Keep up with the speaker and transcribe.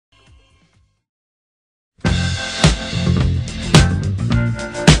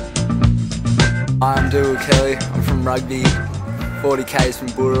I'm Dougal Kelly, I'm from rugby, 40 Ks from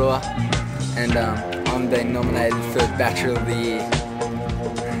Burua, and I'm being nominated for Bachelor of the Year.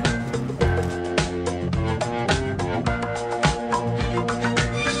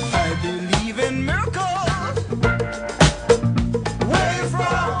 I believe in miracles. Where you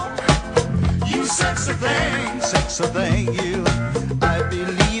from? You sexy thing, you. I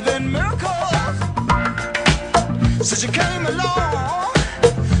believe in miracles. Since you came along,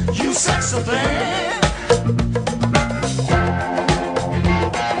 you sexy thing.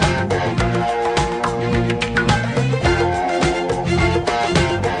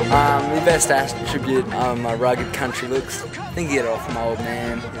 The best attribute are my rugged country looks. I think you get it off my old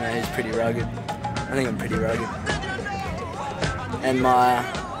man, you know, he's pretty rugged. I think I'm pretty rugged. And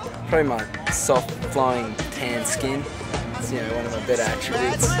probably my soft, flowing, tan skin. It's, you know, one of my better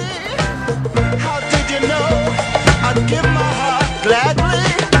attributes. How did you know I'd give my heart gladly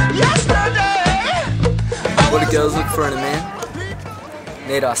yesterday? What do girls look for in a man?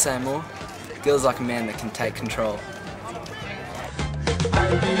 Need I say more? Girls like a man that can take control. I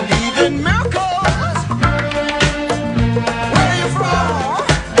believe in miracles. Where you from?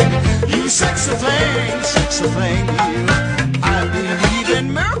 You sexy thing, you. I believe in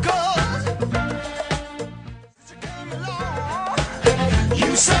miracles. You came along,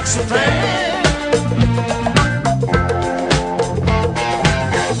 you sexy thing.